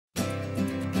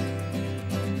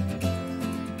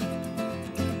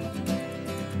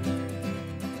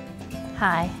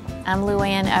Hi, I'm Lou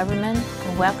Ann Overman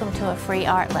and welcome to a free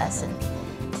art lesson.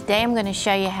 Today I'm going to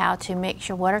show you how to mix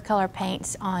your watercolor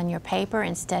paints on your paper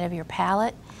instead of your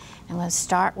palette. I'm going to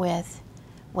start with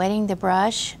wetting the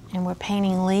brush, and we're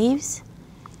painting leaves.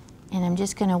 And I'm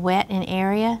just going to wet an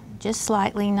area, just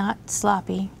slightly, not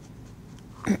sloppy.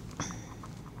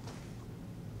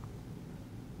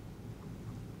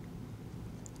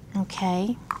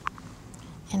 Okay,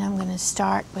 and I'm going to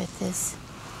start with this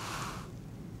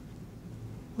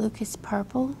Lucas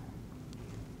purple.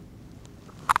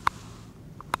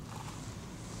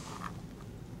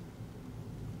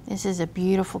 This is a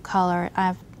beautiful color.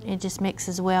 It just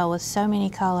mixes well with so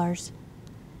many colors.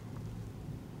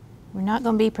 We're not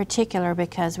going to be particular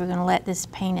because we're going to let this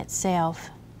paint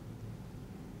itself.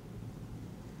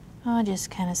 I'll just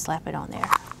kind of slap it on there,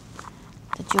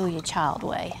 the Julia Child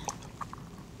way.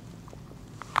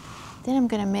 Then I'm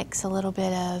going to mix a little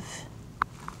bit of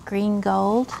green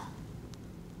gold.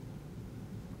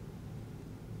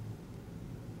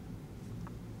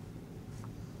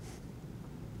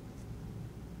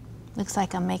 Looks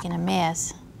like I'm making a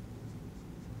mess.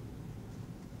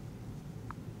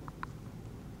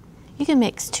 You can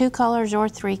mix 2 colors or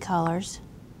 3 colors.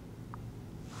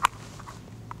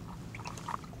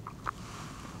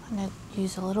 I'm going to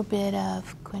use a little bit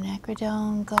of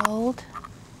quinacridone gold.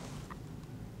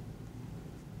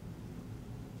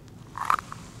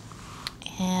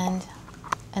 And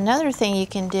another thing you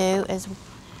can do is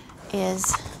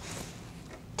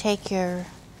take the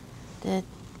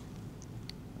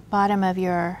bottom of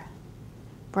your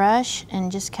brush and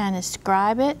just kind of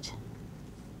scribe it.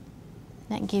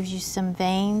 That gives you some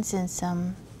veins and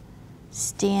some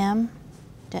stem.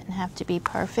 Doesn't have to be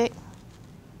perfect.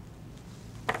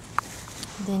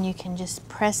 Then you can just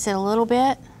press it a little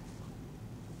bit.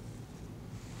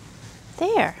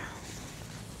 There.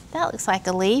 That looks like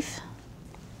a leaf.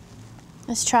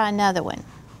 Let's try another one.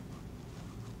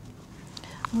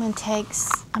 I'm going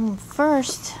to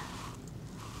first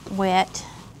wet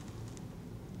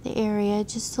the area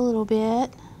just a little bit.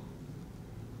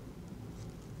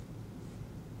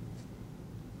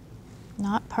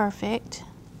 Not perfect.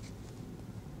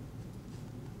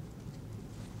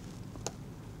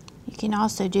 You can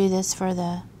also do this for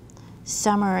the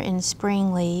summer and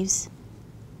spring leaves.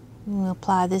 You can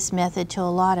apply this method to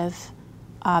a lot of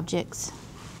objects.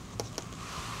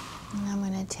 And I'm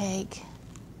going to take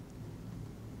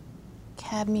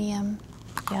cadmium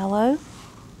yellow.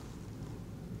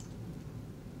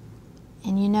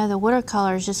 And you know the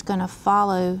watercolor is just going to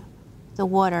follow the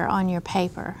water on your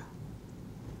paper.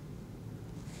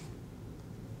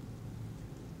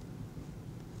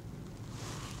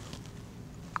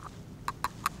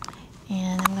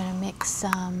 And I'm going to mix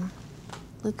some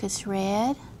Lucas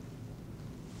red.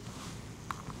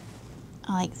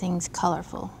 I like things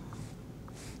colorful.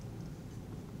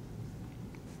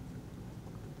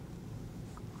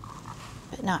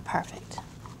 But not perfect.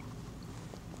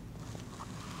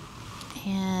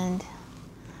 And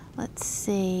let's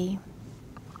see,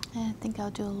 I think I'll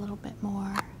do a little bit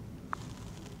more.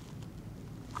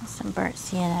 Some burnt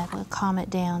sienna will calm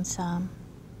it down some.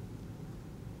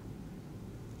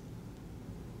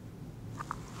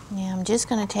 Now I'm just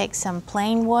going to take some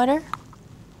plain water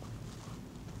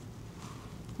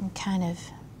and kind of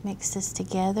mix this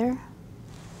together.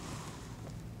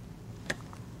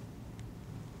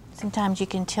 Sometimes you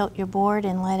can tilt your board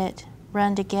and let it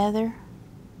run together.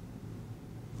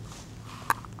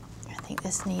 I think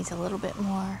this needs a little bit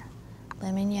more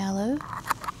lemon yellow.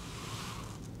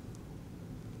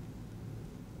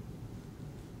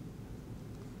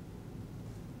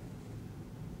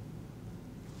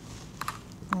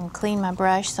 I'm going to clean my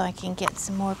brush so I can get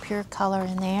some more pure color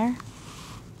in there.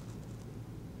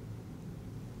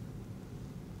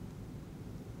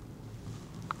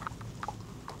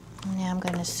 And now I'm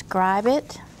going to scribe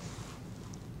it,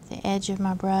 the edge of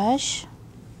my brush.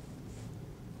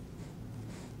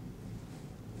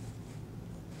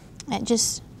 It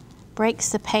just breaks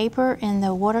the paper and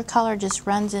the watercolor just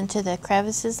runs into the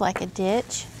crevices like a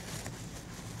ditch.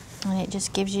 And it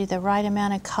just gives you the right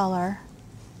amount of color.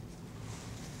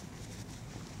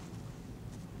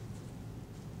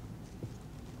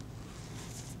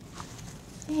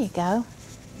 There you go.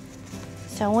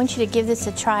 So I want you to give this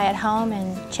a try at home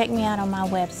and check me out on my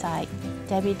website,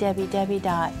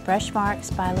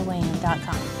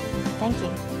 www.brushmarksbylouann.com. Thank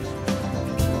you.